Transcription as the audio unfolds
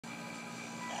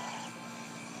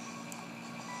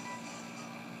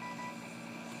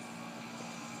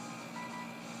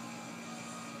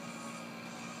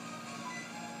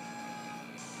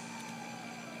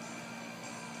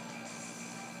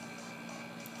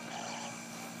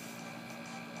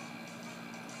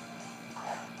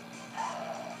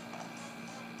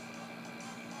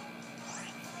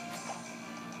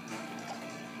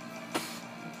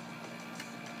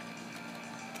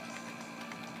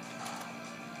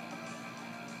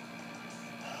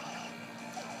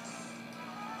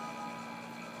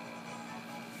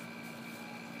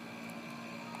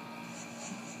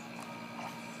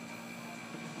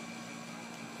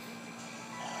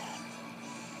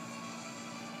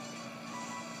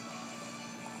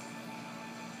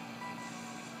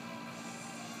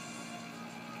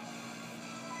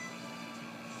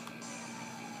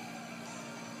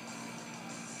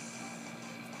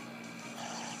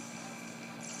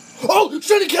Oh,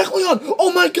 shiny Kecleon!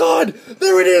 Oh my god!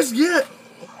 There it is! Yeah!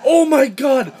 Oh my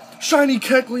god! Shiny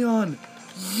Kecleon!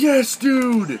 Yes,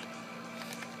 dude!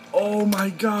 Oh my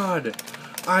god!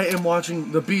 I am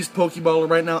watching the Beast Pokeballer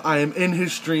right now. I am in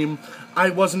his stream.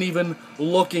 I wasn't even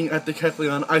looking at the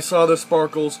Kecleon. I saw the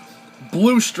sparkles.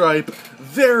 Blue stripe.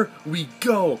 There we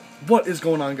go. What is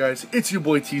going on, guys? It's your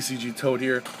boy TCGToad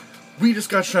here. We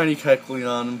just got shiny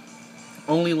Kecleon.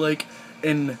 Only like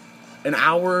in an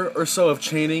hour or so of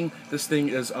chaining. This thing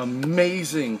is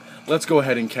amazing. Let's go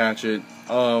ahead and catch it.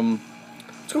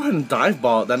 Let's go ahead and dive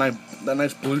ball it. That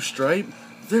nice blue stripe.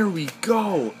 There we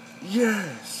go.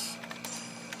 Yes.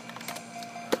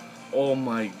 Oh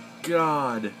my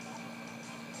god.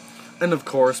 And of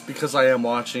course, because I am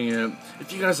watching it,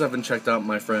 if you guys haven't checked out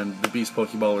my friend, the Beast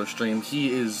Pokeballer stream,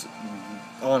 he is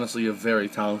honestly a very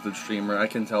talented streamer. I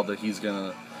can tell that he's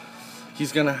gonna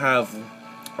have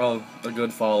a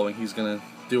good following. He's gonna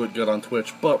do it good on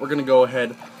Twitch. But we're gonna go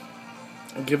ahead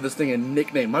and give this thing a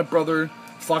nickname. My brother,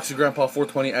 Foxy Grandpa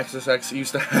 420 XSX,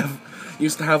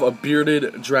 used to have a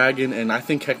bearded dragon, and I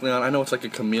think Kecleon. I know it's like a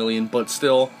chameleon, but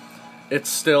still, it's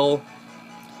still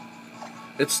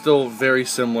very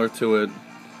similar to it.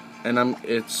 And I'm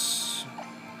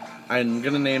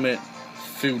gonna name it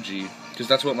Fuji, because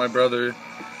that's what my brother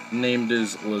named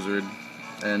his lizard,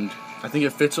 and I think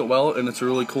it fits it well, and it's a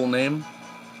really cool name.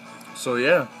 So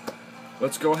yeah,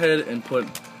 let's go ahead and put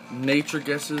nature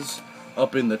guesses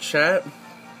up in the chat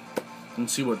and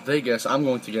see what they guess. I'm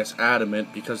going to guess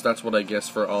adamant, because that's what I guess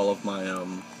for all of my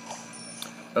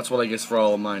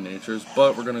natures.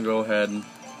 But we're gonna go ahead and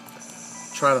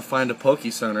try to find a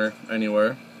Poke Center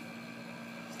anywhere.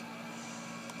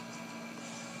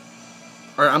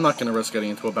 Alright, I'm not gonna risk getting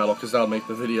into a battle, because that'll make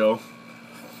the video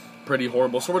pretty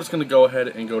horrible. So we're just gonna go ahead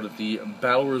and go to the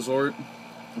Battle Resort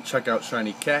and check out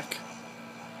shiny Kek.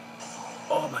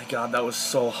 Oh my god, that was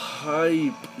so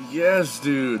hype. Yes,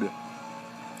 dude.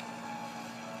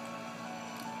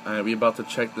 Alright, we about to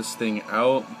check this thing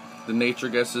out. The nature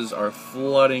guesses are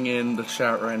flooding in the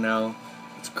chat right now.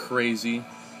 It's crazy.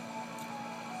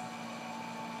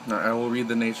 Now, I will read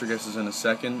the nature guesses in a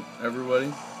second,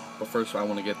 everybody. But first, I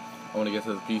want to get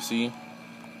to the PC.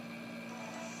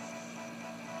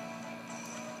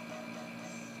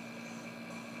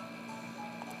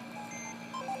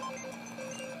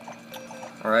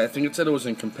 Alright, I think it said it was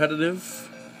in competitive,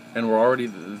 and we're already,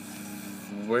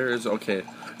 where is, okay,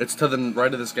 it's to the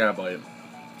right of this Gabite.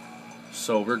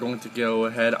 So we're going to go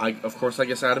ahead, of course I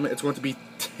guess adamant, it's going to be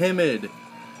timid,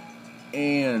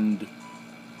 and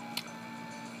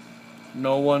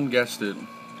no one guessed it.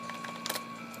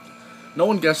 No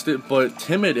one guessed it, but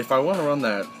timid, if I want to run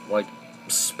that, like,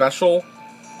 special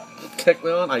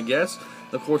Kecleon, I guess.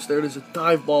 And of course, there it is, a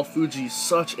Dive Ball Fuji,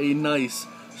 such a nice,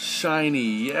 shiny,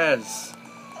 yes.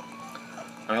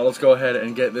 Alright, let's go ahead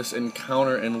and get this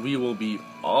encounter, and we will be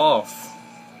off.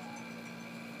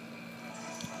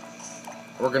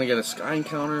 We're going to get a Sky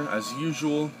encounter, as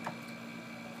usual.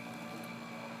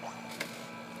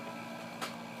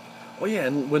 Oh yeah,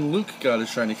 and when Luke got his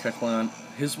shiny Kecleon,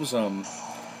 his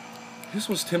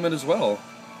was timid as well.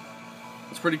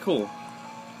 It's pretty cool.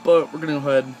 But we're going to go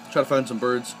ahead and try to find some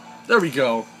birds. There we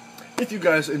go. If you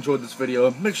guys enjoyed this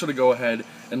video, make sure to go ahead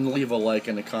and leave a like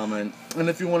and a comment. And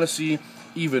if you want to see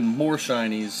even more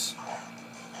shinies,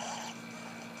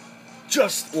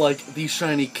 just like the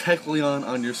shiny Kecleon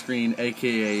on your screen,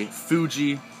 aka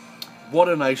Fuji. What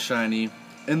a nice shiny.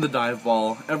 In the dive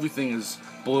ball, everything is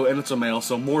blue, and it's a male,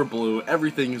 so more blue.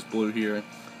 Everything is blue here.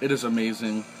 It is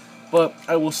amazing. But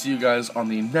I will see you guys on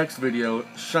the next video.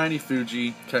 Shiny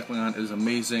Fuji Kecleon is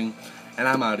amazing, and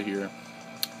I'm out of here.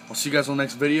 I'll see you guys on the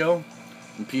next video,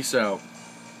 and peace out.